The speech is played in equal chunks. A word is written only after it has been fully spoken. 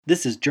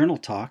This is Journal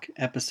Talk,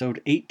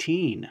 episode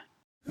 18.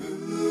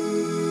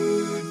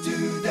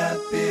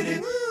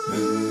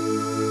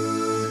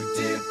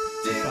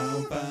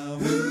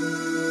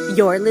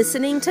 You're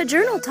listening to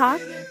Journal Talk,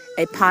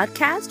 a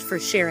podcast for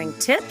sharing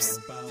tips,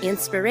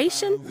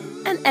 inspiration,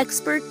 and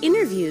expert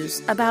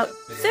interviews about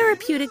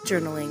therapeutic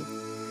journaling.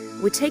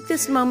 We take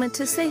this moment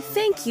to say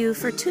thank you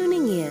for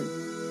tuning in.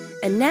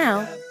 And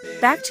now,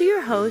 back to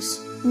your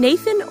host,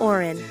 Nathan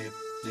Oren.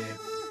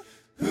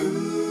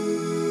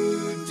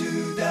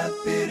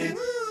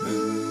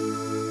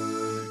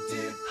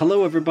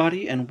 Hello,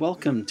 everybody, and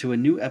welcome to a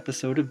new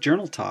episode of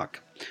Journal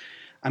Talk.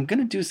 I'm going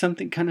to do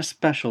something kind of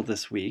special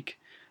this week.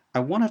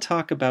 I want to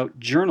talk about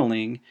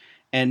journaling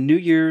and New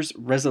Year's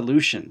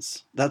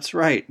resolutions. That's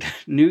right,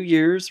 New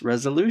Year's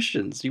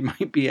resolutions. You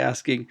might be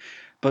asking,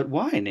 but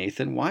why,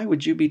 Nathan? Why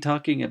would you be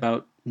talking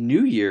about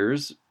New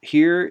Year's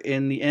here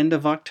in the end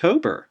of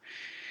October?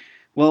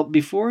 Well,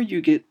 before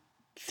you get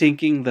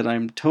thinking that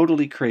I'm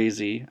totally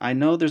crazy, I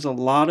know there's a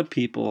lot of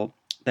people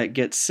that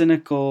get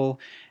cynical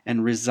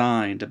and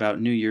resigned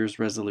about New Year's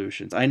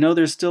resolutions. I know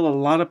there's still a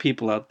lot of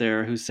people out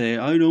there who say,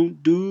 I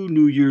don't do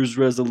New Year's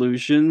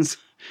resolutions.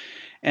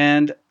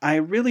 And I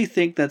really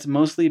think that's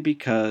mostly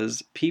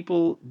because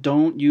people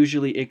don't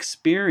usually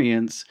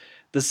experience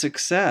the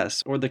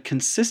success or the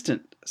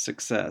consistent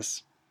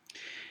success.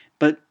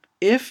 But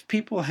if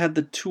people had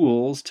the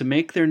tools to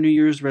make their New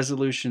Year's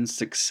resolutions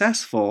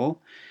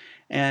successful,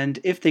 and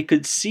if they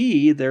could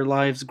see their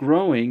lives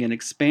growing and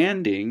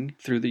expanding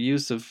through the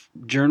use of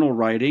journal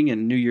writing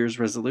and New Year's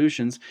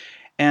resolutions,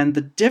 and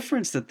the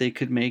difference that they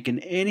could make in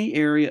any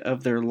area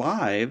of their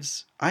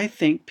lives, I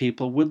think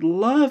people would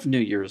love New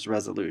Year's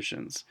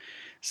resolutions.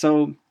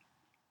 So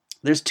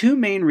there's two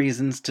main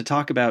reasons to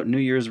talk about New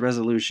Year's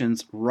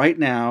resolutions right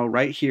now,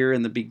 right here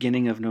in the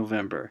beginning of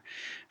November.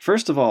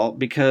 First of all,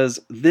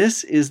 because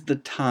this is the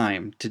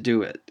time to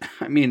do it.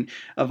 I mean,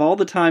 of all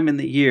the time in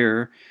the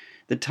year,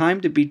 the time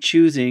to be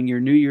choosing your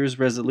New Year's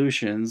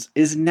resolutions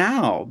is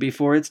now,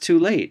 before it's too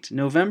late.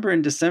 November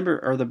and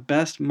December are the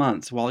best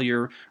months while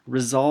your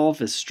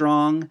resolve is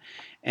strong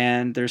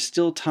and there's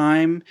still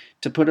time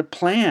to put a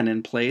plan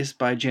in place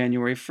by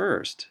January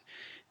 1st.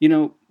 You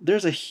know,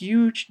 there's a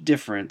huge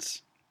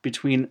difference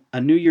between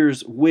a New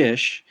Year's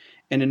wish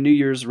and a New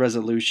Year's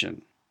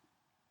resolution.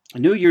 A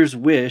New Year's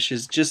wish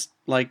is just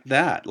like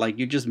that, like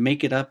you just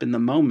make it up in the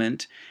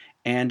moment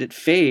and it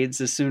fades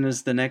as soon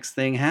as the next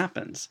thing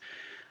happens.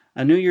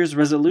 A New Year's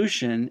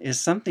resolution is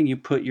something you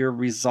put your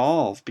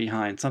resolve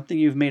behind, something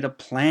you've made a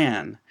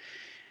plan.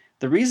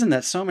 The reason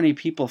that so many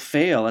people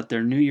fail at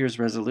their New Year's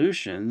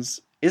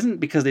resolutions isn't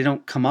because they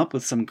don't come up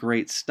with some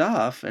great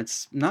stuff.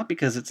 It's not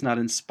because it's not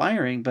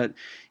inspiring, but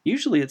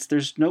usually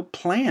there's no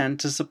plan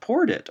to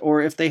support it.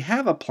 Or if they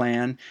have a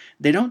plan,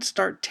 they don't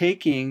start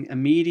taking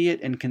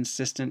immediate and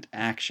consistent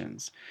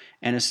actions.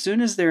 And as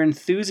soon as their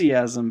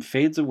enthusiasm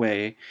fades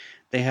away,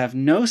 they have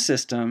no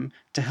system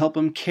to help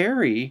them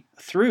carry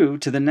through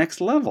to the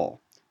next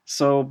level.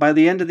 So by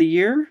the end of the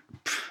year,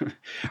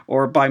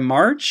 or by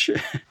March,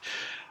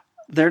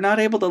 they're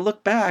not able to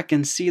look back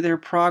and see their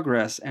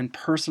progress and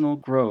personal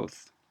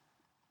growth.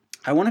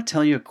 I want to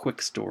tell you a quick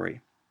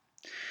story.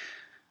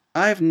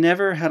 I've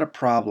never had a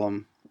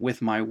problem with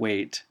my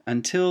weight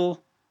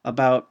until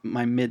about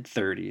my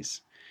mid-30s.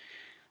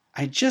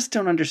 I just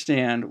don't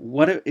understand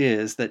what it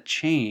is that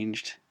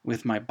changed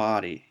with my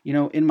body. You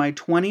know, in my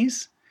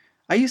 20s,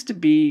 I used to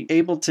be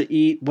able to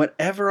eat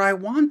whatever I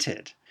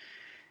wanted.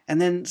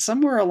 And then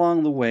somewhere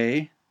along the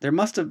way, there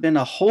must have been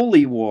a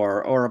holy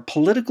war or a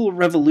political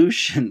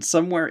revolution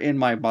somewhere in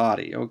my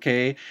body,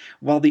 okay?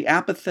 While the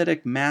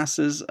apathetic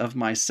masses of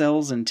my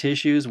cells and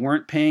tissues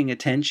weren't paying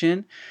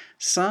attention,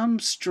 some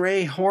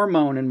stray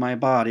hormone in my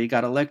body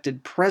got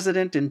elected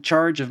president in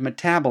charge of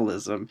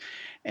metabolism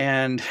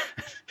and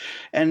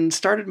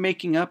started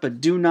making up a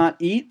do not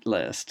eat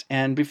list.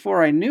 And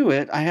before I knew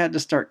it, I had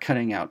to start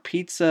cutting out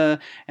pizza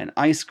and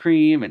ice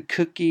cream and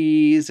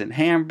cookies and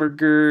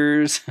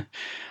hamburgers.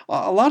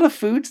 A lot of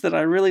foods that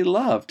I really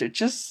loved.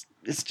 It's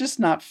just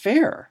not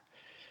fair.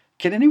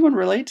 Can anyone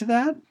relate to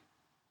that?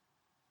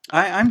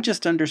 I'm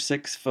just under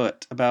 6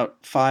 foot,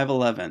 about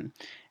 5'11",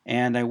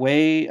 and I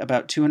weigh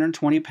about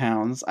 220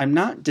 pounds. I'm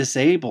not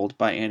disabled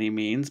by any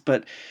means,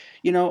 but,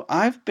 you know,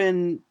 I've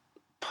been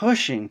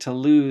pushing to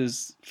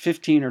lose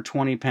 15 or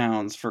 20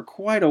 pounds for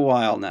quite a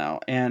while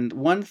now. And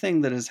one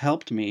thing that has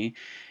helped me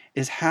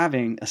is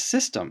having a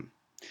system.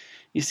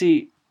 You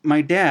see,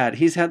 my dad,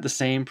 he's had the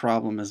same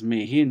problem as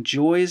me. He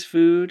enjoys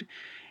food,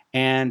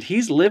 and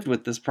he's lived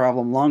with this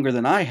problem longer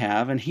than I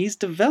have, and he's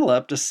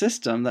developed a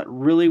system that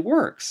really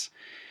works.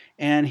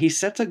 And he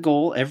sets a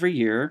goal every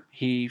year.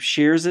 He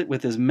shares it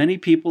with as many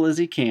people as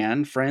he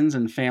can, friends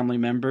and family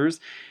members,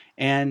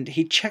 and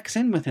he checks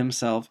in with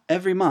himself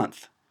every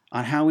month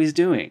on how he's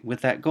doing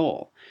with that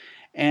goal.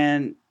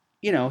 And,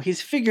 you know,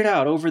 he's figured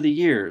out over the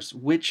years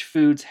which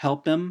foods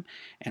help him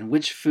and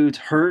which foods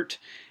hurt.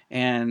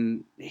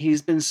 And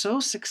he's been so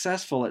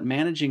successful at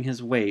managing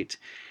his weight.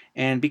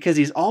 And because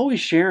he's always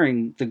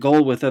sharing the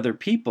goal with other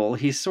people,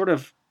 he's sort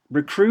of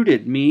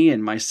recruited me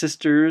and my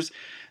sisters,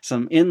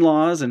 some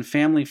in-laws and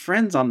family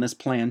friends on this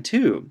plan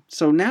too.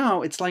 So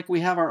now it's like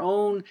we have our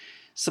own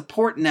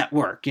support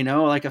network,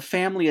 like a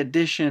family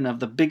edition of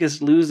the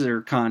Biggest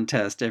Loser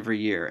contest every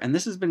year. And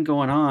this has been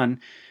going on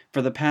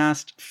for the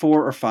past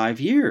 4 or 5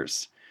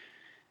 years.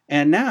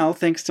 And now,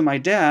 thanks to my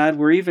dad,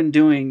 we're even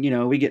doing,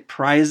 we get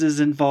prizes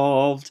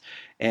involved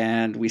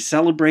and we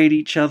celebrate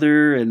each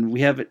other, and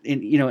we have,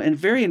 a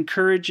very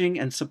encouraging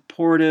and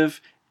supportive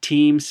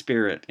team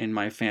spirit in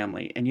my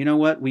family. And you know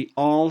what? We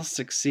all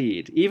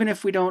succeed. Even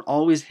if we don't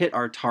always hit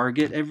our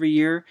target every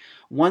year,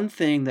 one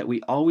thing that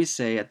we always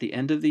say at the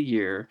end of the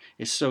year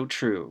is so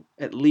true.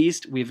 At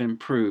least we've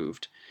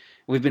improved.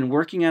 We've been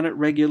working at it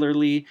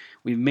regularly,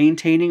 we've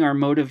maintaining our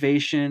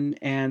motivation,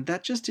 and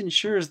that just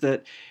ensures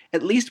that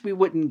at least we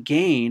wouldn't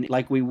gain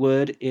like we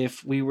would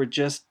if we were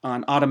just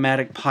on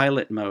automatic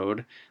pilot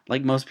mode,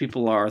 like most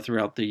people are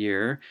throughout the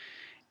year.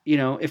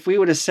 If we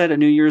would have set a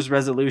New Year's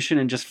resolution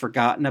and just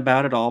forgotten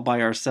about it all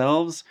by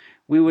ourselves,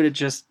 we would have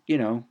just,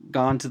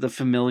 gone to the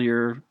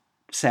familiar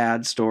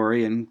sad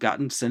story and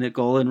gotten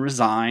cynical and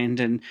resigned,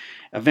 and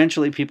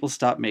eventually people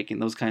stop making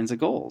those kinds of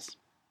goals.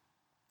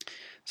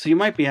 So you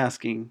might be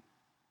asking,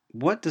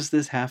 what does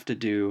this have to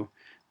do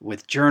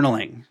with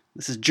journaling?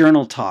 This is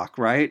journal talk,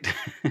 right?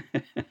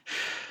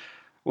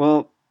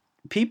 Well,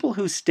 people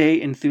who stay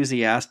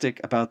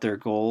enthusiastic about their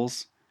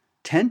goals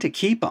tend to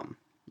keep them,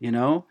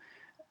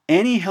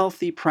 Any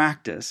healthy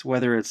practice,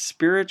 whether it's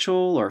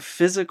spiritual or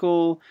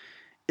physical,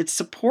 it's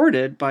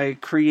supported by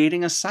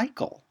creating a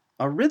cycle,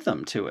 a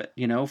rhythm to it,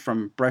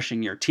 from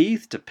brushing your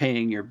teeth to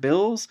paying your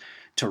bills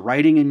to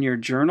writing in your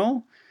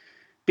journal.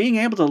 Being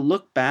able to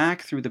look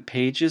back through the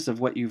pages of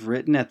what you've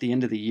written at the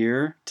end of the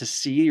year to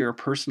see your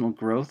personal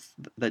growth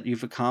that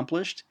you've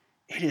accomplished,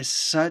 it is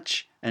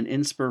such an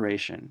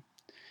inspiration.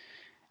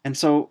 And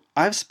so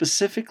I've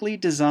specifically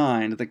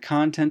designed the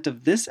content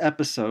of this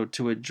episode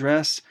to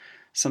address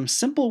some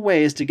simple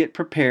ways to get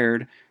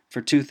prepared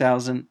for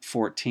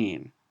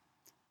 2014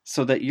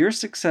 so that your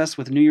success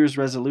with New Year's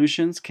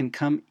resolutions can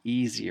come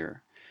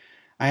easier.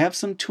 I have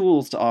some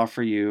tools to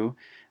offer you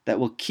that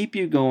will keep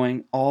you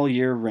going all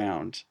year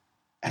round.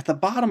 At the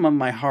bottom of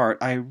my heart,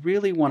 I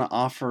really want to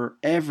offer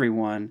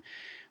everyone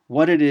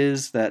what it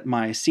is that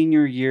my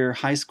senior year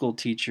high school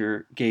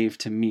teacher gave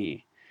to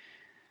me.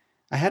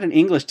 I had an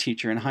English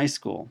teacher in high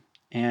school,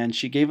 and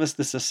she gave us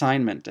this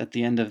assignment at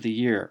the end of the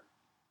year.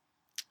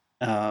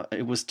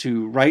 It was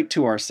to write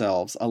to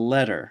ourselves a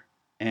letter,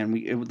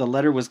 and the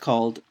letter was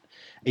called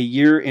a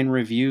year in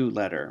review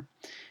letter.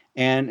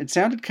 And it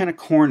sounded kind of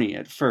corny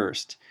at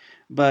first,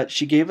 but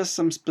she gave us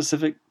some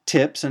specific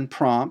tips and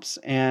prompts,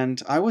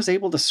 and I was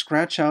able to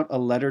scratch out a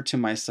letter to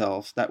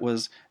myself that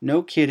was,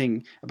 no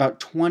kidding, about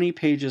 20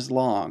 pages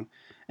long.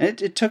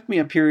 And it took me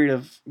a period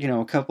of,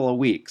 a couple of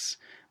weeks.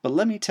 But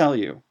let me tell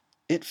you,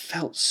 it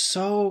felt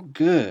so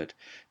good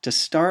to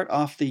start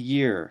off the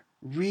year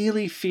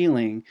really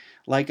feeling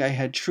like I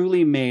had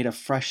truly made a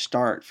fresh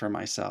start for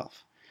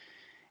myself.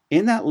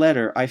 In that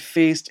letter, I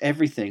faced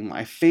everything.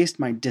 I faced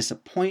my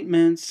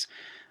disappointments.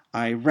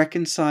 I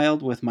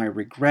reconciled with my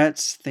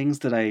regrets, things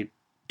that I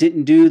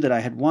didn't do that I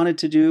had wanted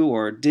to do,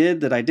 or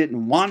did that I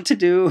didn't want to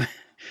do.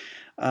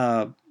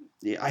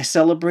 I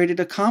celebrated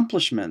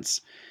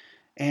accomplishments,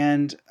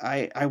 and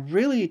I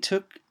really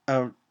took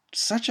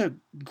such a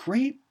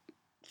great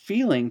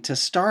feeling to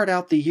start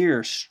out the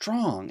year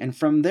strong. And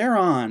from there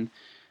on,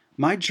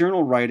 my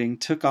journal writing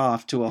took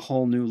off to a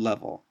whole new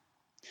level.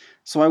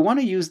 So I want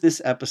to use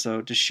this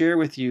episode to share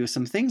with you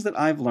some things that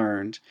I've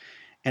learned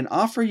and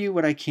offer you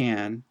what I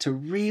can to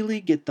really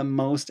get the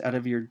most out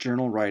of your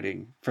journal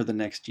writing for the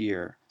next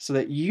year so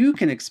that you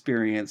can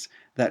experience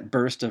that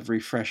burst of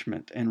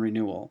refreshment and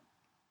renewal.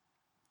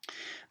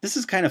 This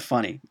is kind of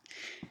funny.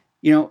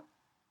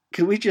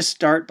 Could we just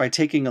start by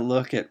taking a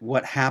look at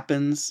what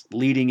happens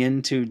leading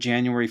into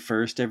January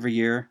 1st every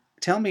year?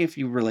 Tell me if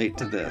you relate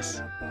to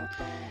this.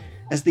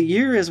 As the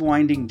year is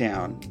winding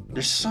down,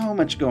 there's so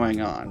much going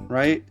on,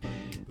 right?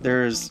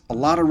 There's a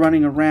lot of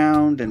running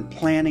around and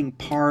planning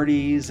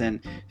parties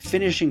and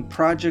finishing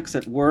projects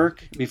at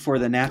work before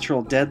the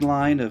natural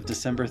deadline of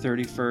December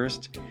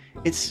 31st.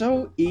 It's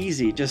so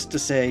easy just to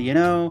say,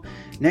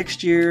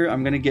 next year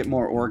I'm going to get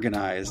more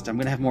organized. I'm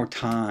going to have more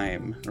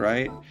time,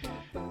 right?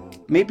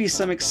 Maybe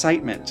some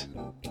excitement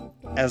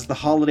as the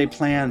holiday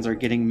plans are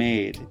getting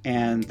made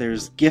and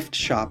there's gift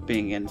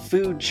shopping and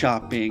food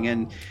shopping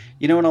and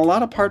in a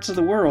lot of parts of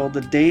the world,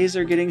 the days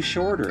are getting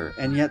shorter,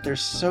 and yet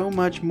there's so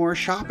much more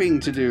shopping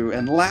to do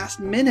and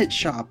last-minute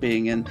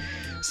shopping, and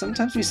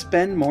sometimes we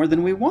spend more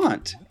than we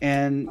want.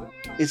 And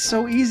it's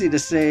so easy to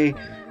say,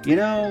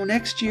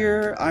 next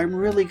year I'm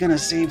really going to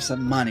save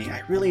some money.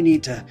 I really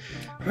need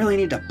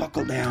to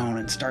buckle down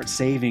and start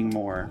saving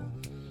more.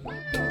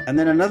 And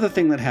then another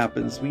thing that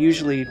happens, we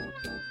usually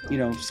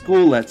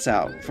school lets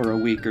out for a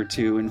week or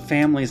two, and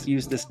families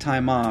use this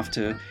time off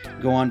to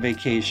go on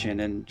vacation,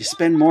 and you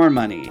spend more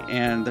money,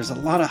 and there's a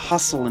lot of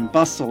hustle and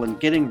bustle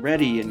and getting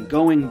ready and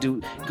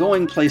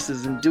going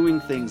places and doing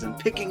things and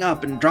picking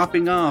up and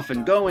dropping off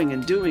and going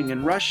and doing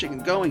and rushing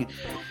and going.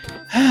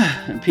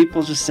 And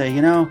people just say,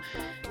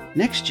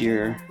 next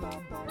year,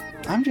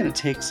 I'm going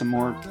to take some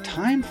more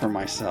time for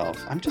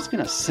myself. I'm just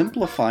going to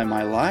simplify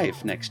my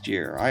life next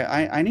year.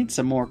 I need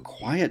some more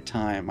quiet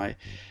time. I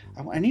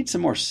need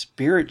some more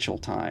spiritual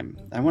time.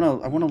 I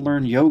want to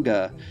learn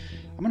yoga.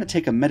 I'm going to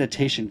take a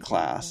meditation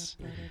class.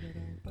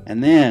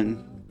 And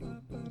then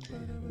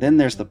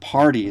there's the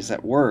parties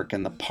at work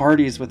and the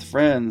parties with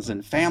friends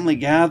and family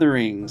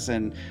gatherings.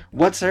 And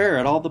what's there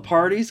at all the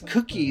parties?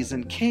 Cookies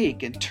and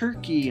cake and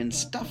turkey and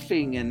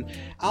stuffing and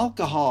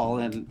alcohol.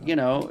 And,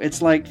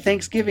 it's like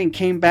Thanksgiving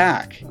came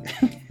back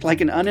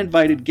like an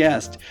uninvited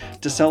guest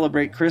to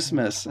celebrate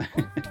Christmas.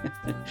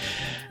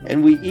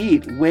 And we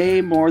eat way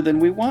more than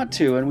we want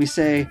to. And we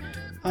say,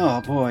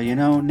 oh boy,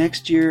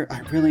 next year I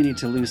really need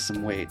to lose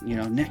some weight.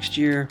 Next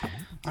year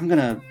I'm going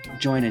to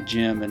join a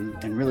gym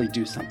and really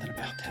do something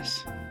about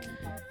this.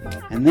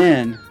 And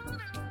then,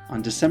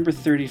 on December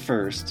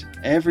 31st,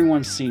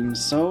 everyone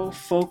seems so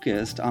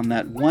focused on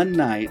that one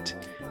night,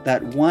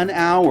 that 1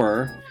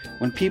 hour,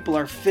 when people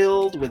are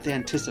filled with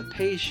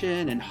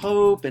anticipation and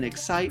hope and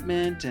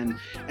excitement, and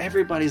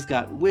everybody's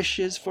got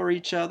wishes for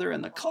each other,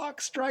 and the clock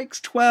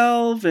strikes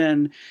 12,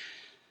 and,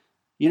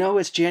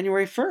 it's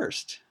January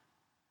 1st.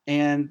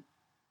 And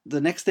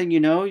the next thing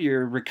you know,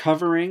 you're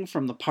recovering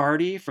from the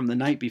party from the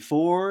night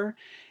before.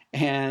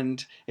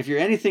 And if you're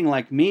anything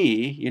like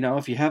me,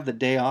 if you have the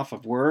day off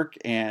of work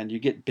and you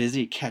get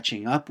busy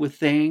catching up with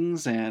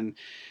things and,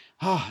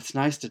 it's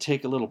nice to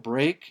take a little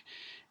break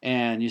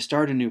and you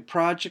start a new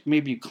project,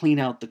 maybe you clean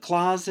out the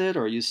closet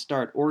or you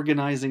start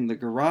organizing the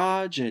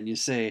garage and you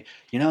say,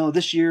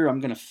 this year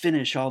I'm going to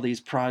finish all these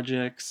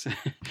projects.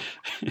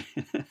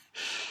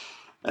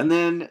 And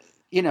then,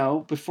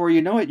 before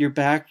you know it, you're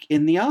back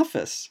in the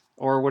office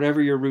or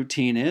whatever your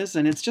routine is,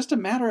 and it's just a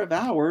matter of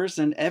hours,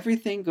 and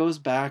everything goes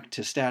back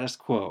to status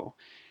quo.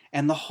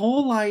 And the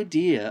whole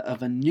idea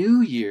of a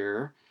new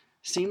year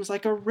seems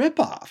like a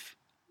ripoff,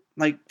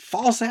 like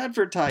false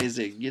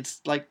advertising. It's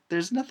like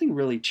there's nothing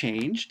really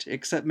changed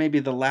except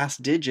maybe the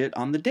last digit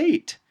on the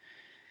date.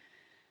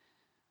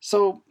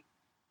 So,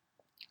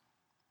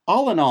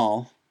 all in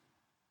all,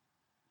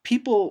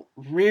 people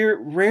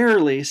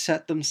rarely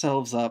set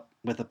themselves up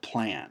with a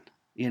plan.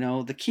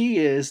 The key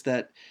is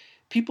that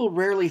people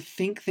rarely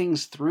think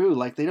things through.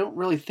 Like they don't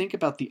really think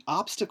about the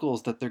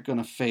obstacles that they're going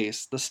to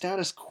face, the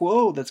status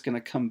quo that's going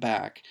to come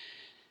back.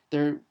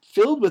 They're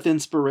filled with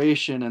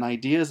inspiration and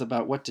ideas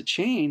about what to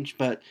change,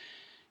 but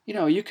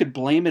you could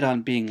blame it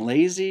on being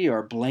lazy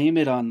or blame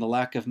it on the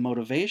lack of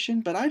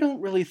motivation, but I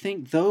don't really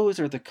think those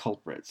are the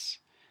culprits.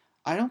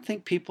 I don't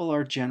think people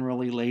are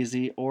generally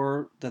lazy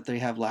or that they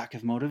have lack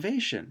of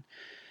motivation.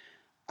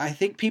 I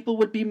think people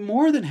would be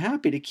more than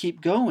happy to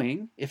keep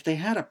going if they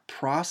had a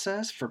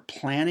process for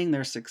planning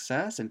their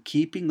success and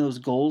keeping those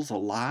goals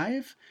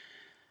alive.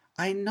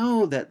 I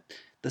know that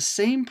the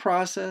same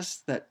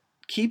process that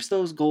keeps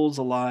those goals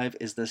alive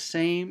is the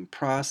same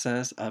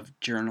process of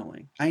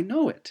journaling. I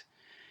know it.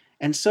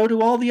 And so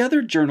do all the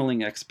other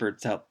journaling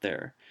experts out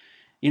there.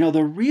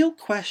 The real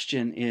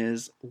question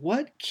is,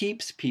 what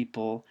keeps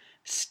people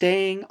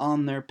staying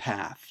on their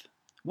path?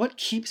 What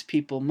keeps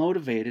people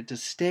motivated to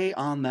stay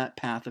on that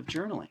path of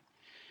journaling?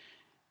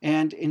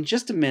 And in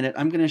just a minute,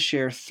 I'm going to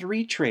share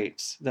 3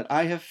 traits that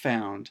I have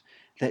found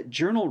that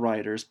journal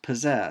writers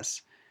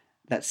possess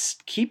that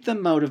keep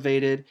them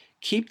motivated,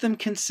 keep them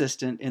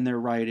consistent in their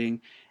writing,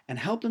 and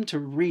help them to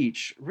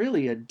reach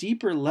really a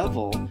deeper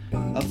level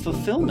of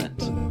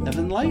fulfillment, of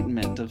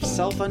enlightenment, of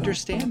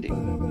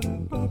self-understanding.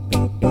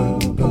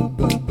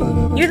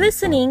 You're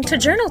listening to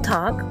Journal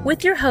Talk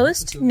with your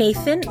host,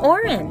 Nathan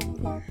Oren.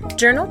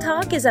 Journal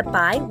Talk is a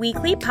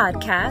bi-weekly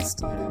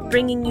podcast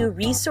bringing you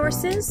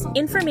resources,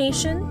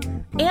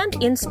 information,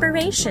 and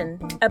inspiration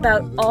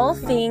about all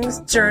things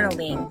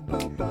journaling.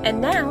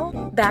 And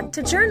now, back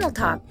to Journal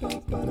Talk.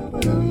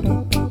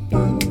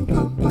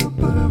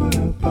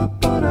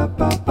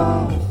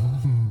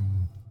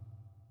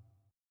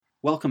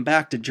 Welcome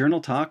back to Journal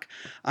Talk.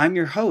 I'm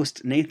your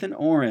host, Nathan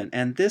Oren,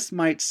 and this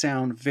might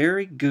sound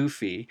very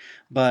goofy,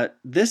 but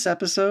this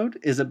episode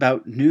is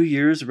about New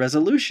Year's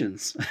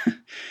resolutions.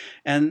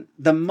 And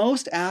the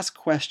most asked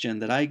question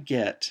that I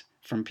get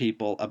from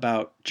people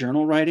about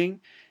journal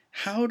writing,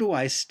 how do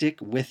I stick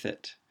with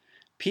it?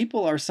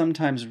 People are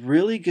sometimes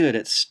really good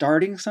at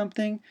starting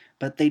something,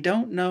 but they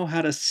don't know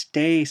how to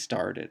stay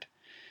started.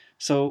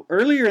 So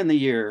earlier in the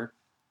year,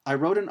 I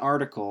wrote an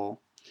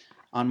article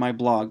on my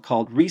blog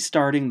called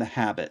Restarting the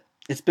Habit.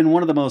 It's been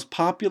one of the most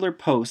popular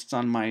posts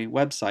on my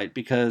website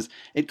because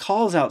it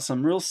calls out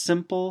some real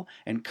simple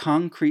and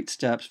concrete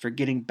steps for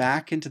getting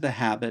back into the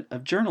habit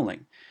of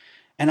journaling.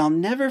 And I'll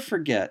never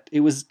forget,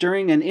 it was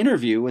during an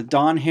interview with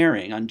Don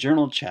Herring on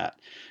Journal Chat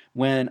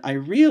when I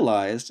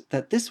realized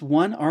that this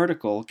one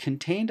article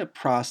contained a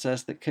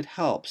process that could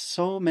help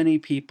so many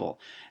people,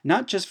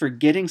 not just for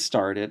getting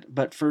started,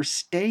 but for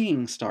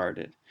staying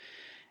started.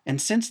 And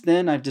since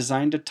then, I've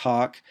designed a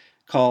talk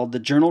called The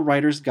Journal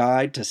Writer's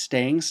Guide to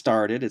Staying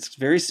Started. It's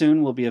very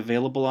soon will be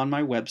available on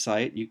my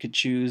website. You could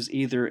choose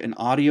either an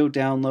audio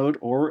download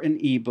or an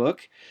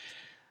ebook.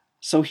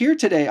 So here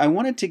today, I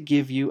wanted to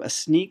give you a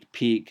sneak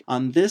peek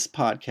on this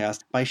podcast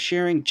by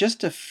sharing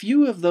just a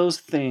few of those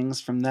things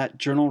from that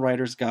Journal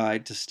Writer's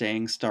Guide to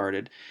Staying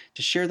Started,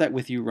 to share that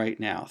with you right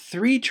now.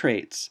 3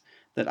 traits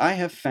that I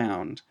have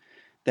found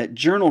that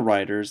journal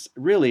writers,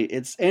 really,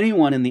 it's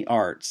anyone in the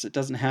arts, it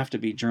doesn't have to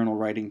be journal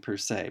writing per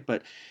se,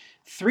 but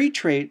 3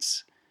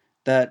 traits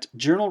that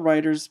journal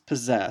writers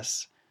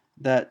possess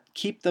that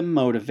keep them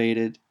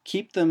motivated,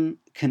 keep them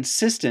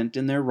consistent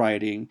in their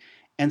writing,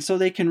 and so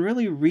they can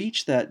really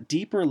reach that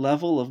deeper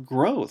level of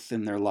growth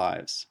in their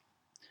lives.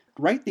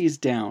 Write these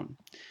down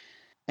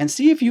and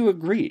see if you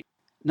agree.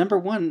 Number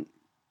 1,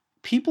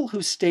 people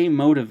who stay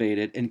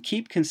motivated and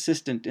keep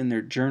consistent in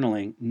their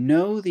journaling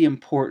know the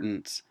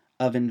importance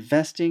of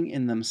investing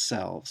in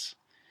themselves.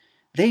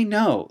 They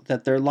know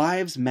that their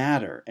lives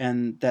matter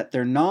and that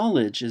their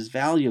knowledge is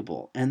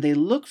valuable, and they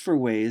look for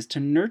ways to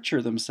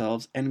nurture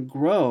themselves and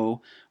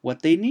grow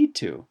what they need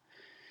to.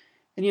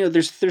 And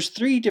there's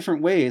 3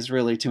 different ways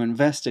really to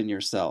invest in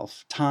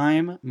yourself: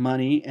 time,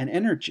 money, and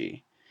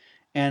energy.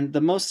 And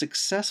the most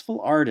successful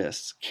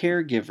artists,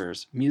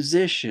 caregivers,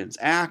 musicians,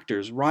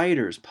 actors,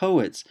 writers,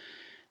 poets,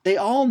 they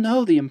all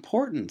know the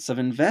importance of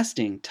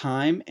investing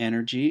time,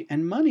 energy,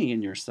 and money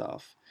in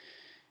yourself.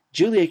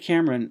 Julia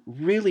Cameron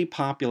really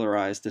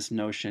popularized this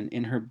notion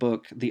in her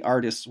book, The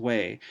Artist's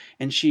Way,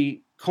 and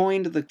she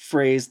coined the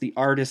phrase the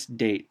artist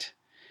date.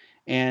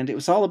 And it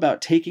was all about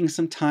taking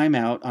some time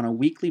out on a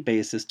weekly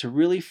basis to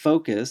really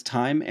focus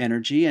time,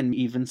 energy, and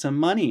even some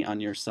money on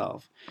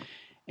yourself.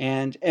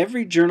 And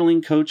every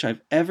journaling coach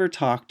I've ever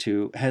talked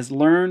to has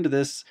learned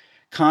this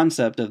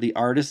concept of the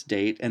artist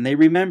date, and they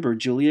remember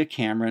Julia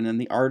Cameron and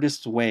the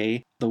Artist's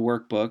Way, the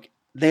workbook.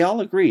 They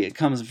all agree it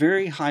comes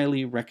very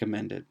highly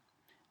recommended.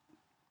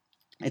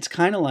 It's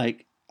kind of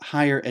like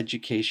higher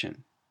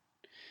education.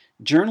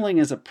 Journaling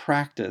is a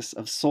practice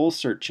of soul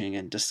searching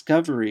and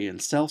discovery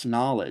and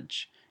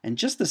self-knowledge. And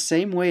just the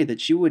same way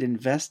that you would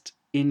invest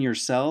in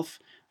yourself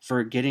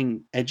for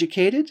getting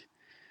educated,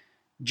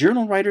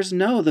 journal writers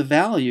know the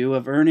value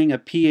of earning a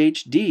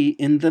PhD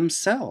in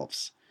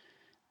themselves.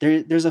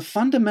 There's a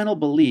fundamental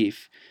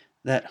belief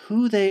that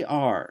who they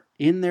are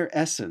in their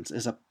essence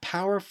is a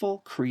powerful,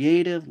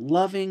 creative,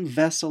 loving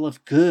vessel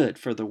of good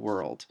for the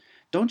world.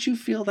 Don't you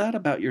feel that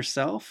about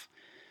yourself?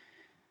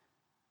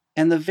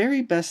 And the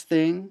very best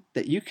thing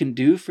that you can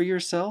do for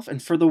yourself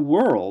and for the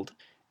world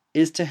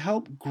is to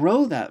help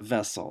grow that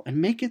vessel and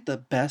make it the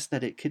best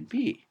that it could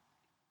be.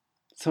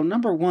 So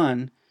number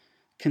 1,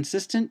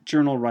 consistent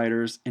journal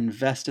writers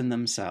invest in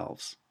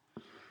themselves.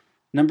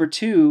 Number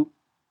 2,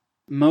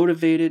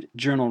 motivated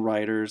journal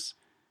writers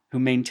who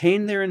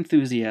maintain their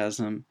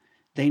enthusiasm,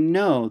 they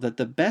know that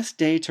the best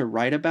day to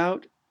write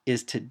about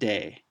is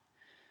today.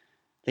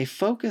 They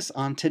focus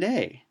on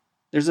today.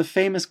 There's a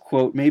famous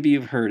quote, maybe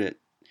you've heard it.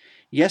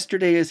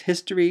 Yesterday is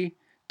history,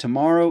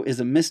 tomorrow is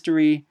a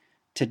mystery,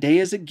 today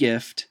is a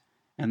gift,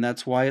 and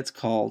that's why it's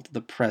called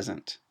the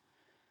present.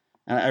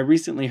 And I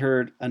recently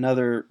heard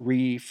another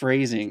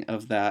rephrasing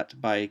of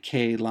that by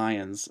Kay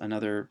Lyons.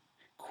 Another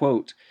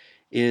quote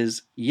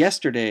is,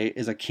 yesterday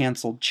is a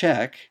canceled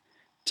check,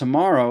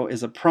 tomorrow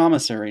is a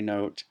promissory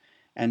note,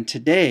 and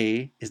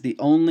today is the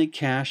only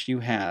cash you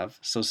have,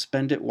 so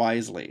spend it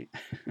wisely.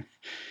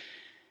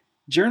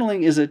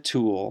 Journaling is a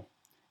tool,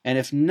 and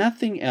if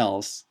nothing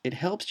else, it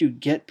helps you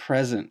get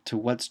present to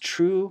what's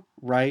true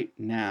right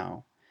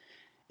now.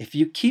 If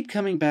you keep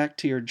coming back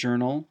to your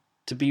journal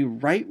to be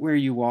right where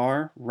you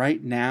are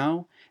right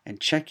now and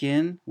check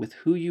in with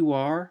who you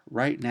are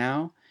right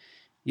now,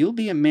 you'll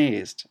be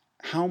amazed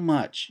how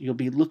much you'll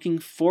be looking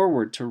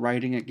forward to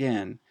writing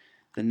again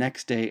the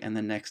next day and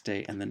the next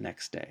day and the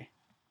next day.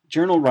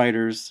 Journal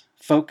writers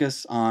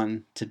focus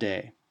on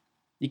today.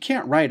 You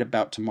can't write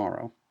about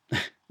tomorrow.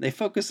 They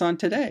focus on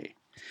today.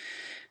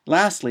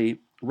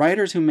 Lastly,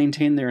 writers who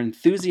maintain their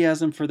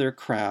enthusiasm for their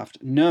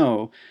craft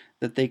know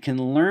that they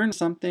can learn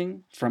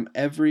something from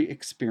every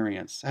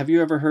experience. Have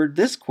you ever heard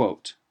this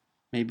quote?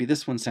 Maybe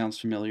this one sounds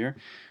familiar.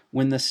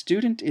 When the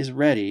student is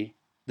ready,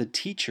 the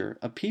teacher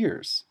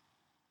appears.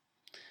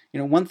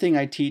 One thing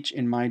I teach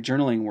in my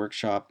journaling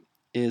workshop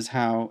is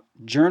how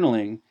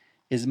journaling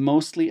is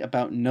mostly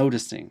about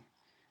noticing.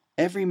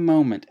 Every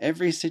moment,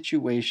 every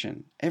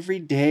situation, every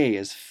day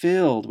is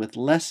filled with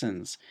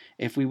lessons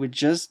if we would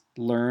just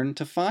learn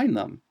to find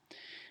them.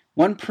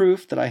 One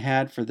proof that I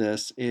had for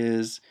this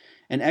is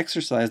an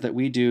exercise that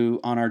we do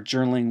on our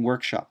journaling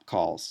workshop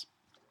calls.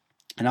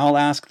 And I'll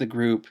ask the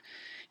group,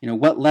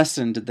 what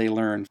lesson did they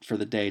learn for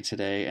the day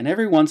today? And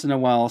every once in a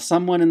while,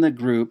 someone in the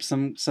group,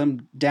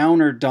 some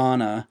downer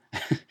Donna,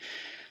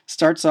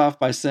 starts off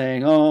by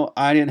saying, "Oh,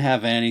 I didn't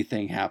have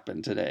anything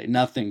happen today.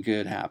 Nothing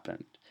good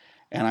happened."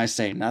 And I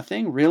say,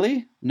 "Nothing?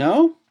 Really?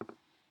 No?"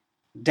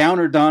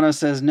 Downer Donna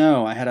says,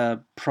 "No, I had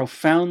a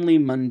profoundly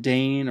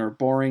mundane or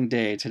boring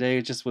day. Today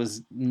it just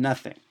was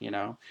nothing,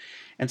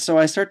 And so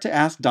I start to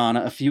ask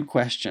Donna a few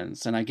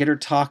questions, and I get her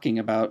talking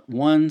about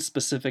one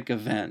specific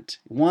event,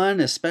 one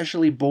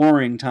especially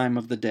boring time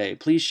of the day.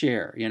 Please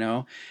share,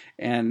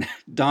 And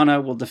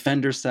Donna will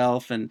defend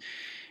herself, and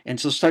And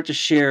she'll start to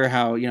share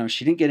how,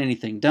 she didn't get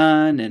anything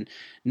done and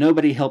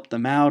nobody helped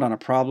them out on a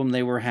problem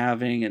they were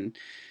having. And,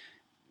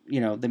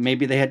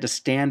 maybe they had to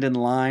stand in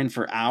line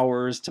for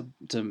hours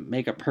to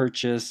make a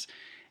purchase.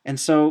 And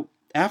so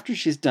after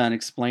she's done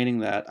explaining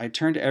that, I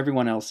turn to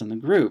everyone else in the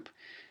group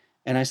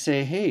and I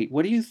say, hey,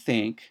 what do you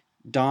think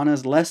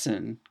Donna's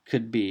lesson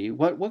could be?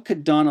 What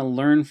could Donna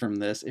learn from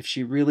this if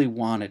she really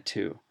wanted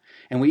to?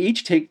 And we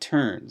each take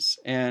turns,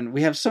 and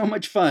we have so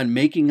much fun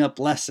making up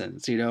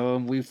lessons,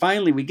 and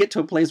we get to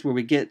a place where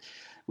we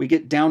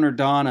get Downer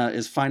Donna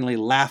is finally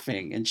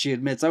laughing, and she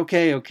admits,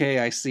 okay,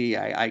 I see.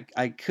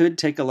 I could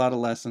take a lot of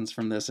lessons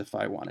from this if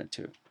I wanted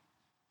to.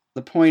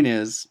 The point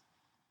is,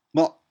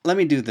 well, let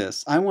me do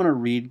this. I want to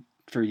read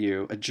for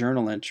you a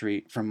journal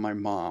entry from my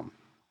mom.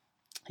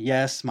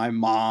 Yes, my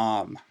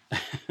mom.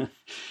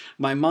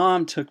 My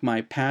mom took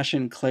my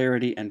Passion,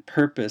 Clarity, and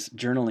Purpose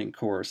journaling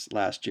course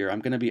last year. I'm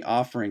going to be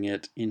offering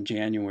it in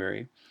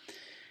January.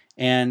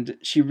 And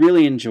she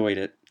really enjoyed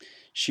it.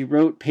 She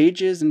wrote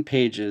pages and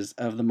pages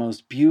of the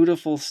most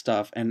beautiful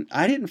stuff, and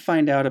I didn't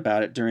find out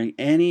about it during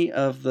any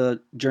of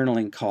the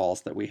journaling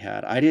calls that we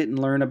had. I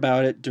didn't learn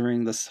about it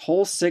during the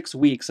whole 6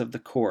 weeks of the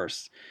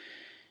course.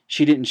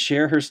 She didn't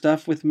share her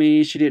stuff with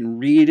me. She didn't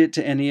read it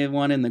to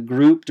anyone in the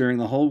group during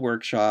the whole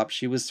workshop.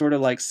 She was sort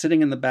of like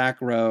sitting in the back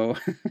row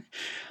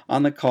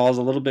on the calls,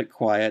 a little bit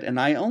quiet. And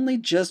I only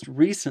just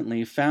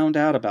recently found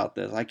out about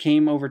this. I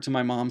came over to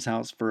my mom's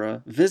house for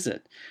a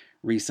visit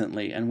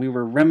recently, and we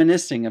were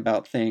reminiscing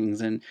about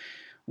things. And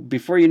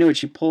before you knew it,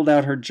 she pulled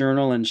out her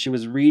journal and she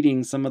was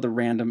reading some of the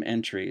random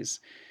entries.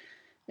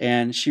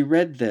 And she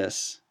read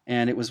this,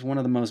 and it was one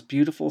of the most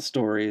beautiful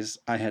stories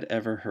I had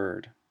ever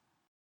heard.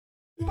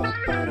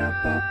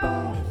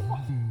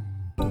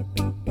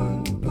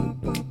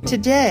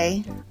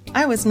 Today,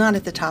 I was not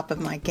at the top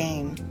of my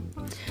game.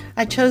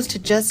 I chose to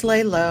just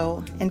lay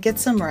low and get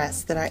some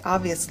rest that I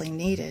obviously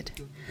needed.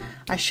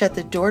 I shut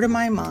the door to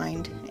my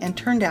mind and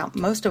turned out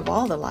most of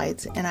all the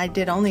lights, and I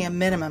did only a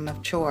minimum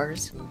of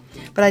chores.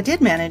 But I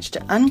did manage to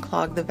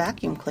unclog the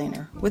vacuum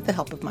cleaner with the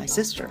help of my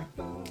sister.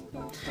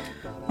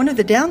 One of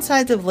the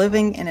downsides of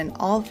living in an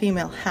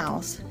all-female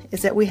house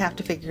is that we have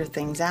to figure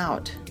things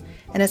out.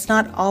 And it's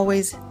not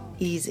always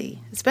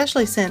easy,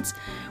 especially since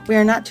we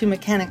are not too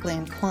mechanically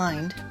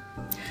inclined.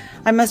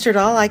 I mustered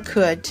all I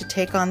could to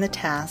take on the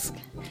task,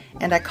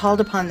 and I called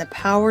upon the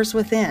powers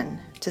within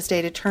to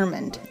stay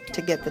determined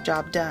to get the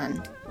job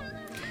done.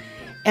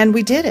 And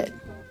we did it.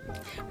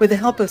 With the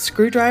help of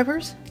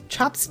screwdrivers,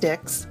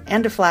 chopsticks,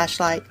 and a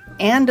flashlight,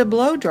 and a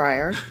blow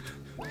dryer,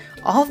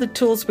 all the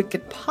tools we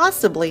could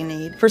possibly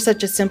need for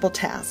such a simple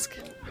task.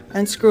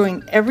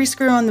 Unscrewing every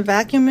screw on the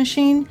vacuum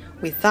machine,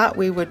 we thought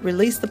we would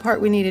release the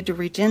part we needed to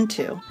reach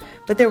into,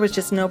 but there was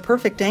just no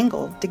perfect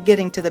angle to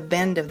getting to the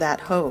bend of that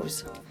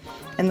hose.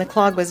 And the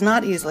clog was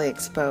not easily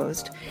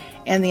exposed,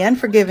 and the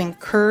unforgiving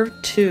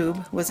curved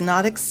tube was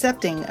not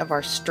accepting of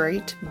our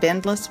straight,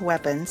 bendless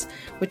weapons,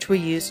 which we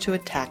used to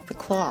attack the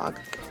clog.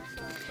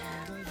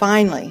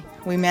 Finally,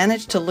 we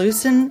managed to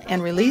loosen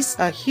and release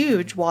a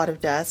huge wad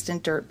of dust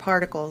and dirt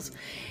particles,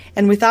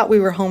 and we thought we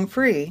were home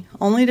free,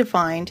 only to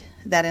find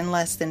that in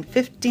less than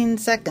 15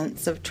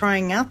 seconds of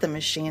trying out the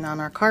machine on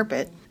our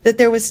carpet, that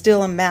there was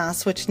still a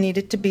mass which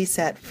needed to be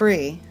set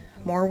free.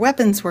 More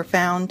weapons were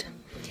found,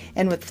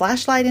 and with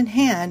flashlight in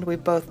hand, we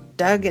both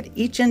dug at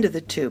each end of the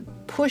tube,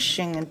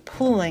 pushing and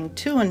pulling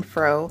to and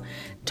fro,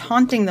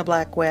 taunting the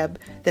black web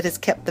that has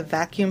kept the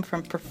vacuum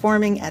from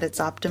performing at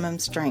its optimum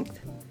strength.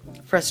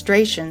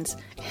 Frustrations,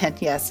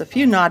 and yes, a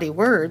few naughty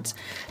words,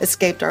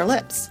 escaped our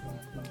lips.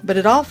 But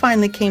it all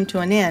finally came to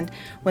an end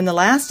when the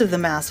last of the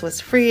mass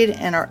was freed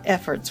and our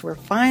efforts were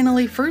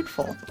finally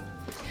fruitful.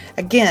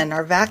 Again,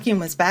 our vacuum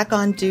was back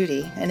on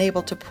duty and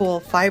able to pull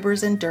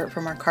fibers and dirt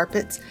from our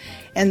carpets,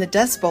 and the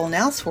dust bowl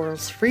now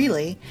swirls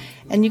freely,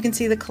 and you can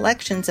see the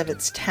collections of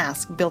its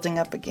task building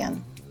up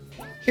again.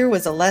 Here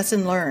was a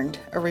lesson learned,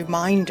 a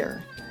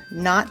reminder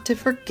not to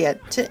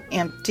forget to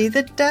empty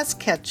the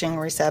dust-catching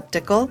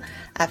receptacle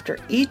after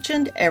each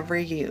and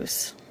every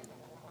use.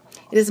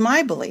 It is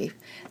my belief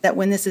that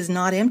when this is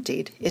not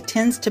emptied, it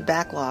tends to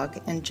backlog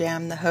and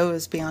jam the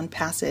hose beyond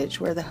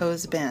passage where the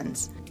hose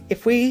bends.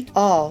 If we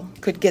all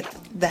could get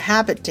the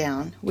habit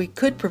down, we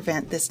could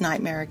prevent this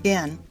nightmare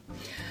again.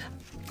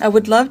 I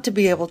would love to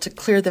be able to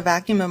clear the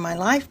vacuum of my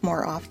life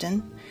more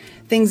often.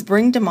 Things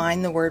bring to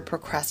mind the word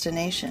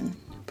procrastination,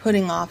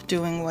 putting off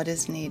doing what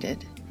is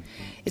needed.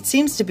 It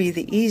seems to be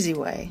the easy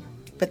way,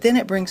 but then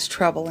it brings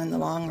trouble in the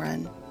long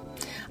run.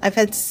 I've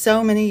had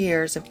so many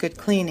years of good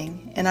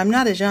cleaning, and I'm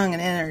not as young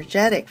and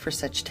energetic for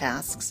such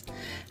tasks.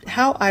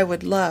 How I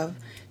would love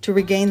to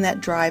regain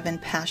that drive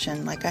and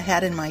passion like I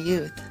had in my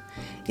youth.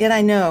 Yet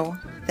I know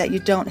that you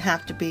don't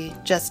have to be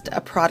just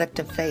a product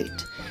of fate.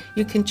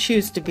 You can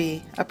choose to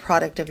be a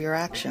product of your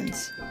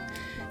actions.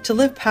 To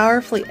live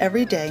powerfully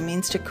every day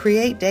means to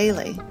create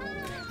daily.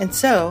 And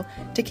so,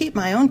 to keep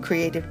my own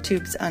creative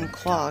tubes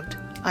unclogged,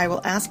 I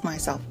will ask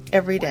myself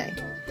every day,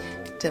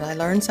 did I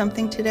learn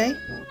something today?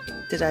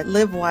 Did I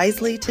live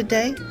wisely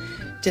today?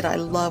 Did I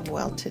love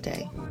well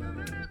today?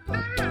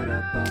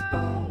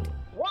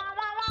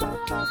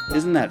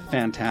 Isn't that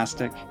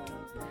fantastic?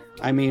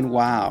 I mean,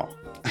 wow.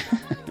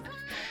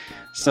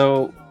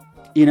 So,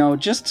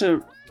 just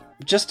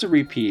to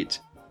repeat,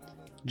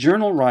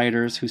 journal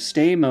writers who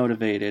stay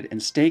motivated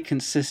and stay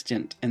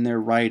consistent in their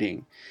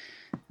writing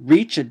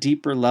reach a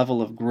deeper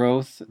level of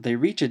growth, they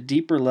reach a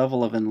deeper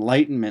level of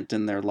enlightenment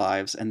in their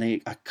lives, and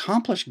they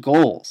accomplish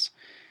goals.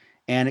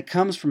 And it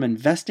comes from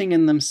investing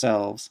in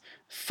themselves,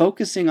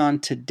 focusing on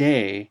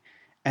today,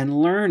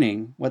 and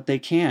learning what they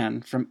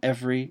can from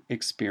every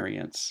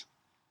experience.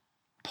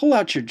 Pull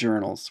out your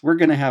journals. We're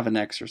going to have an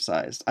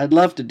exercise. I'd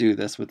love to do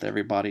this with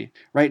everybody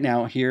right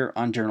now here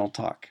on Journal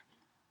Talk.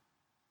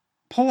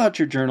 Pull out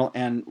your journal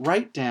and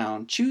write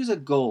down, choose a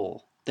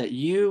goal that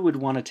you would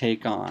want to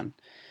take on.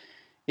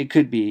 It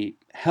could be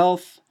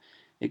health,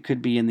 it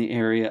could be in the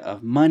area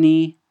of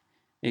money,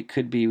 it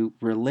could be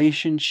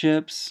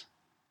relationships,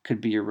 it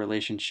could be your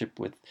relationship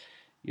with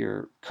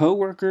your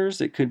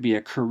coworkers, it could be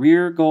a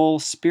career goal,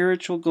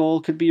 spiritual goal,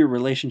 it could be your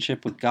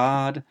relationship with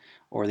God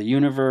or the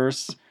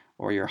universe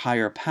or your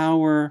higher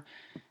power,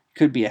 it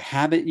could be a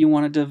habit you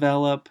want to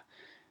develop,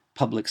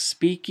 public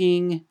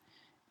speaking,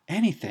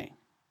 anything.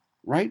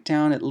 Write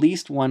down at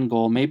least one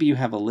goal. Maybe you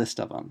have a list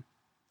of them.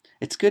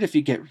 It's good if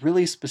you get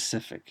really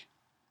specific.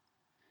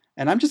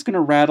 And I'm just going to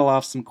rattle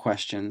off some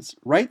questions.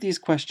 Write these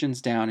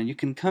questions down, and you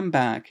can come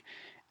back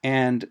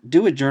and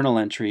do a journal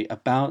entry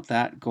about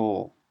that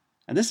goal.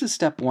 And this is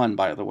step 1,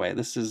 by the way.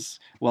 This is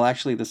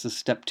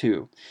step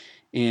 2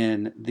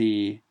 in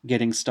the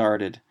Getting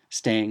Started,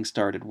 Staying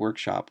Started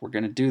workshop. We're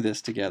going to do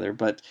this together,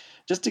 but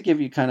just to give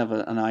you kind of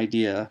an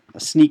idea, a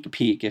sneak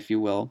peek, if you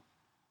will,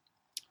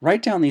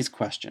 write down these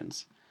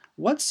questions.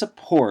 What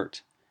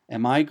support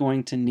am I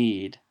going to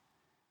need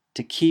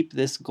to keep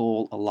this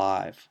goal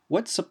alive?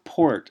 What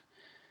support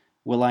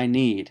will I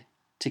need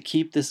to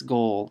keep this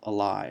goal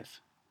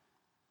alive?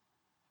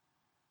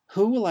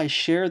 Who will I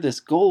share this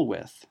goal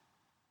with?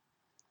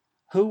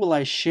 Who will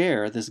I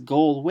share this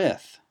goal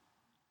with?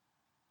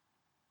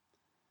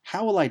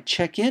 How will I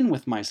check in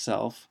with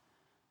myself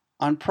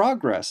on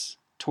progress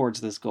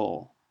towards this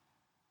goal?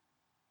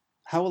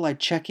 How will I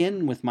check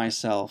in with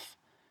myself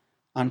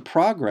on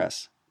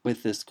progress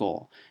with this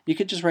goal? You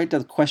could just write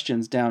the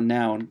questions down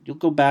now and you'll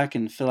go back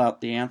and fill out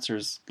the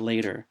answers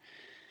later.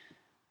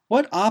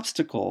 What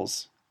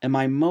obstacles am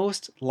I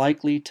most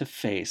likely to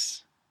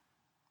face?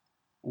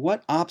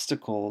 What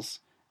obstacles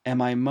am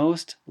I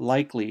most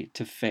likely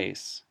to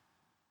face?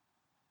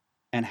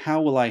 And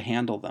how will I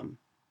handle them?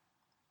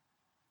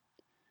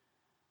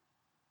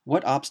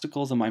 What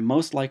obstacles am I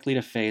most likely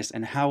to face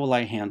and how will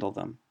I handle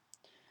them?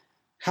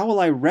 How will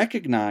I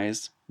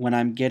recognize when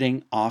I'm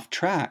getting off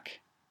track?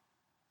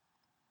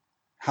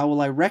 How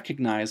will I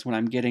recognize when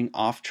I'm getting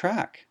off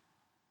track?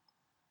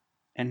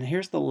 And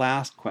here's the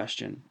last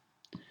question.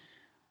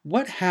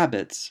 What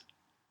habits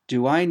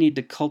do I need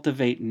to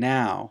cultivate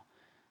now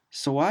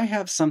so I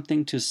have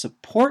something to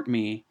support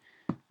me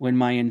when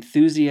my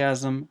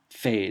enthusiasm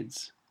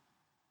fades?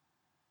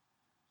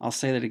 I'll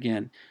say that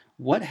again.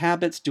 What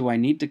habits do I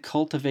need to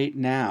cultivate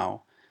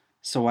now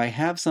so I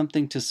have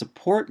something to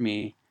support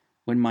me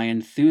when my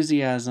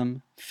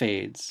enthusiasm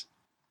fades?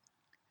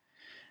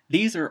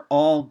 These are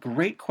all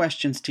great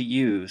questions to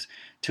use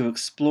to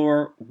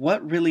explore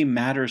what really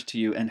matters to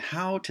you and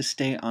how to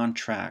stay on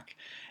track.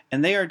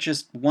 And they are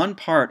just one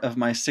part of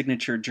my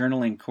signature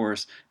journaling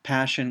course,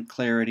 Passion,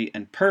 Clarity,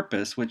 and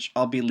Purpose, which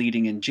I'll be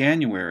leading in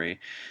January.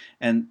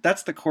 And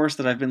that's the course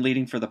that I've been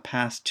leading for the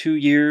past 2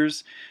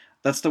 years.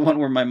 That's the one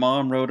where my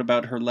mom wrote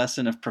about her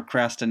lesson of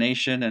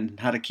procrastination and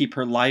how to keep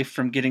her life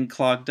from getting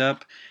clogged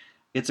up.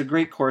 It's a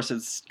great course.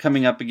 It's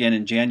coming up again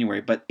in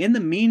January. But in the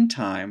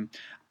meantime,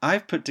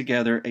 I've put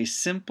together a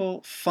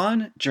simple,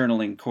 fun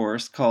journaling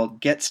course called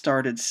Get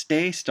Started,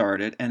 Stay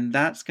Started, and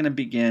that's going to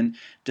begin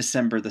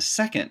December the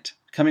 2nd,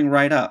 coming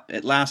right up.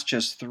 It lasts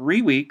just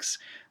 3 weeks,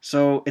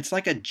 so it's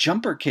like a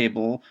jumper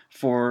cable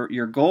for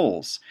your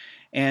goals.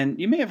 And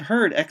you may have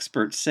heard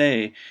experts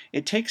say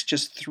it takes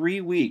just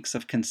 3 weeks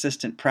of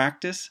consistent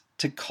practice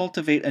to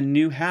cultivate a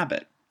new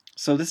habit.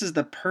 So this is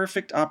the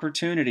perfect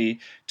opportunity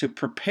to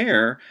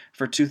prepare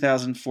for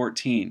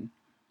 2014.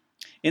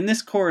 In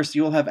this course,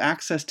 you'll have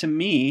access to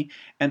me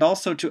and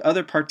also to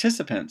other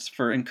participants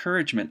for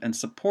encouragement and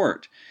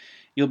support.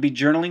 You'll be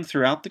journaling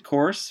throughout the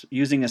course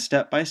using a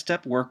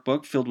step-by-step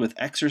workbook filled with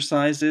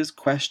exercises,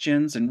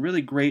 questions, and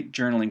really great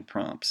journaling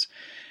prompts.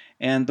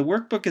 And the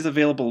workbook is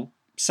available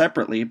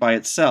separately by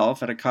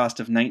itself at a cost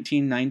of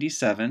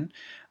 $19.97,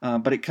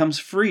 but it comes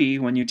free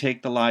when you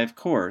take the live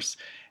course.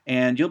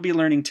 And you'll be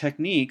learning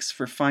techniques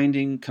for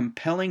finding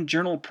compelling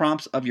journal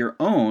prompts of your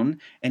own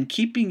and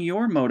keeping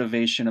your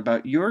motivation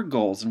about your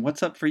goals and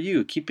what's up for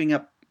you, keeping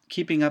up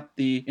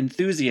the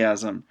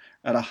enthusiasm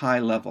at a high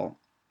level.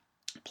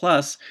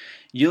 Plus,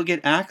 you'll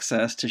get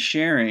access to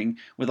sharing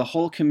with a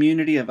whole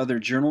community of other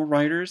journal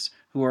writers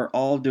who are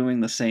all doing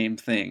the same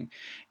thing.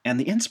 And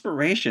the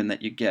inspiration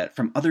that you get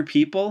from other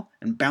people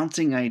and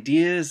bouncing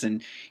ideas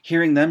and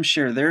hearing them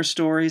share their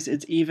stories,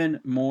 it's even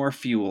more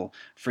fuel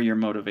for your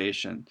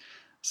motivation.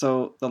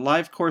 So the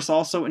live course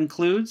also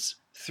includes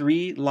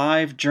 3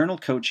 live journal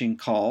coaching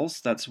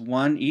calls. That's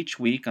one each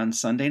week on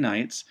Sunday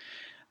nights.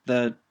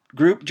 The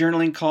group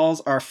journaling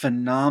calls are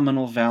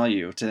phenomenal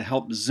value to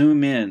help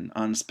zoom in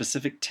on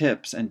specific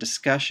tips and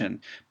discussion.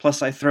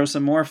 Plus, I throw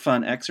some more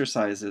fun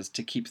exercises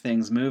to keep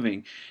things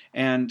moving.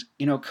 And,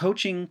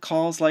 coaching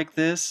calls like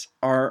this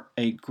are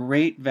a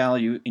great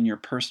value in your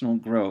personal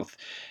growth.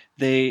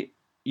 They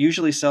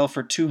usually sell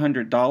for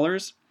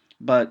 $200,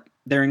 but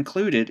they're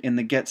included in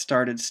the Get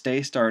Started,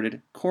 Stay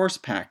Started course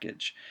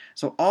package.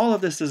 So all of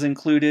this is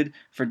included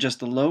for just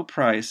the low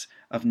price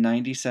of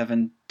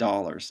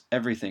 $97.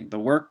 Everything. The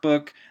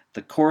workbook,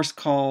 the course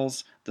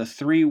calls, the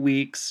 3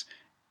 weeks,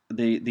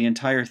 the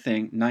entire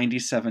thing,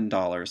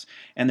 $97.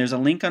 And there's a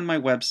link on my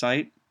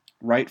website,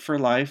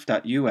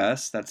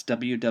 writeforlife.us. That's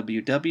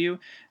www.WRITE,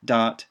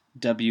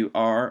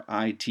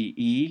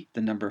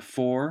 the number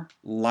 4,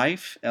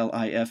 life,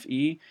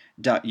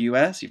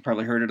 life.us. You've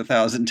probably heard it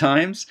 1,000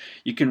 times.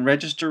 You can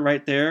register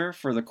right there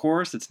for the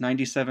course. It's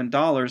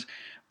 $97.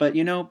 But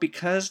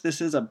because this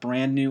is a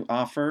brand new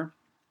offer,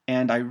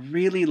 and I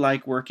really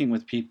like working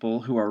with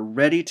people who are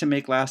ready to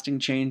make lasting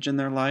change in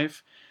their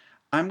life,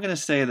 I'm going to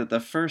say that the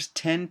first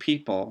 10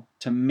 people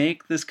to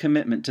make this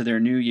commitment to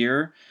their new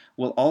year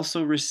will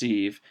also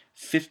receive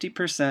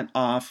 50%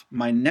 off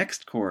my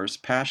next course,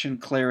 Passion,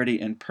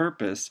 Clarity, and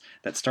Purpose,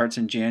 that starts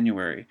in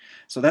January.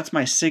 So that's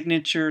my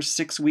signature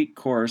 6-week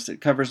course. It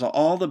covers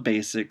all the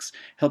basics,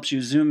 helps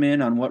you zoom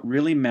in on what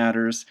really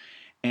matters.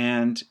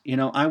 And,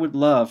 I would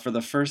love for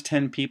the first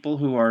 10 people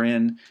who are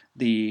in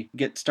the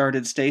Get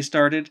Started, Stay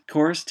Started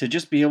course to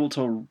just be able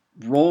to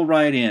roll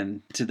right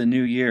in to the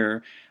new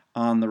year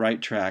on the right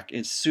track.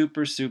 It's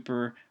super,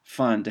 super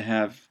fun to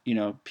have,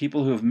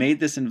 people who have made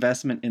this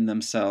investment in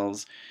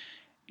themselves,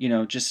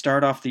 just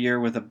start off the year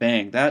with a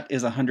bang. That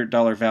is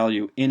 $100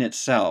 value in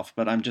itself,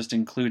 but I'm just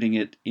including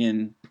it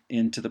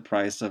into the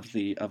price of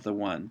the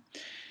one.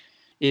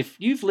 If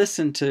you've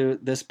listened to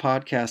this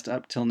podcast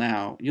up till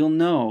now, you'll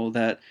know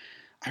that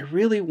I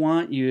really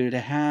want you to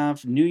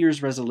have New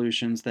Year's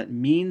resolutions that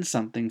mean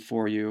something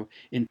for you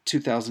in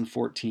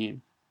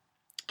 2014.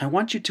 I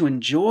want you to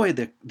enjoy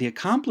the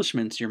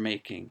accomplishments you're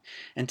making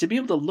and to be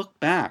able to look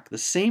back the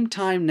same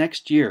time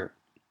next year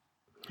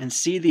and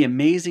see the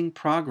amazing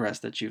progress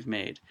that you've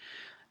made.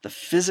 The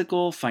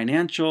physical,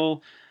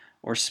 financial,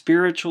 or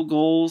spiritual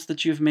goals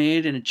that you've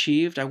made and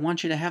achieved, I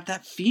want you to have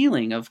that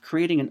feeling of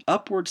creating an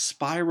upward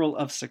spiral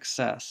of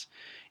success.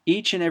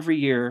 Each and every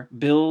year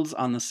builds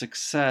on the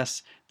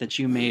success that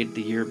you made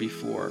the year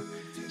before.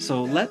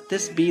 So let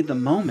this be the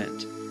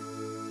moment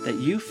that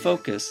you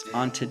focus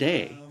on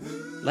today.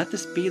 Let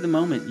this be the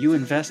moment you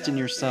invest in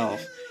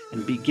yourself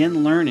and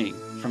begin learning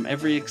from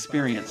every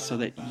experience so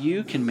that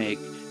you can make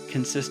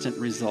consistent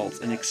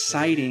results and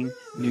exciting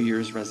New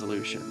Year's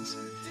resolutions.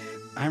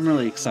 I'm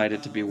really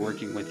excited to be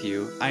working with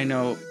you. I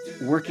know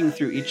working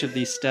through each of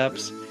these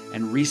steps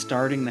and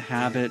restarting the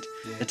habit,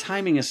 the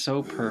timing is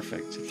so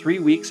perfect. 3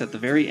 weeks at the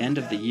very end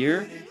of the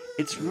year,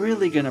 it's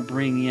really going to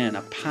bring in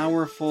a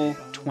powerful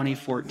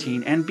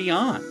 2014 and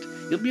beyond.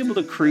 You'll be able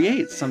to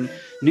create some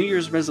New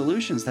Year's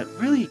resolutions that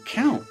really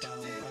count.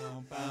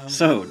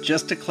 So,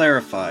 just to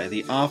clarify,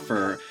 the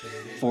offer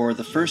for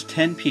the first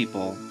 10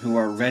 people who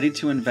are ready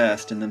to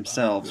invest in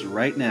themselves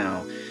right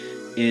now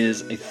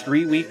is a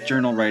 3-week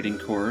journal writing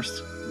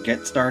course,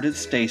 Get Started,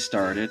 Stay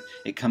Started.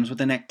 It comes with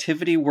an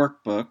activity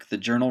workbook, the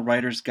Journal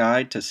Writer's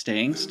Guide to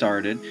Staying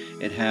Started.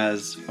 It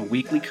has a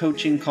weekly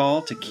coaching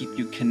call to keep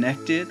you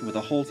connected with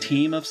a whole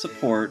team of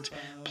support,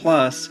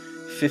 plus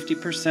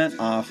 50%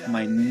 off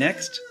my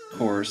next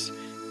course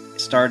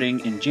starting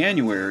in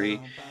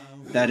January.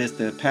 That is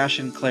the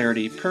Passion,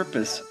 Clarity,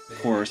 Purpose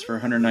course for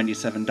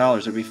 $197.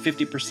 It'll be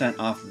 50%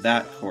 off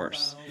that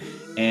course.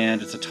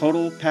 And it's a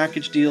total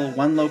package deal,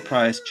 one low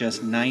price,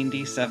 just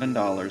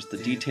 $97. The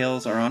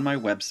details are on my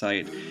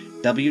website,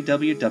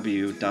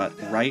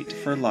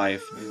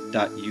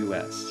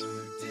 www.writeforlife.us.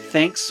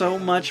 Thanks so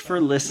much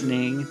for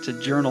listening to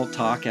Journal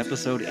Talk,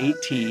 episode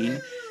 18.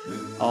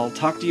 I'll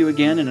talk to you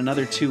again in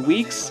another 2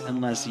 weeks,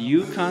 unless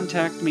you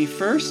contact me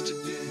first.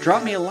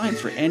 Drop me a line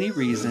for any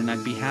reason.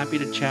 I'd be happy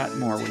to chat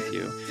more with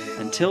you.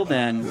 Until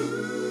then,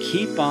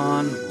 keep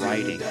on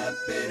writing.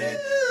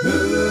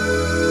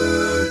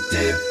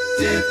 Dip,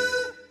 dip.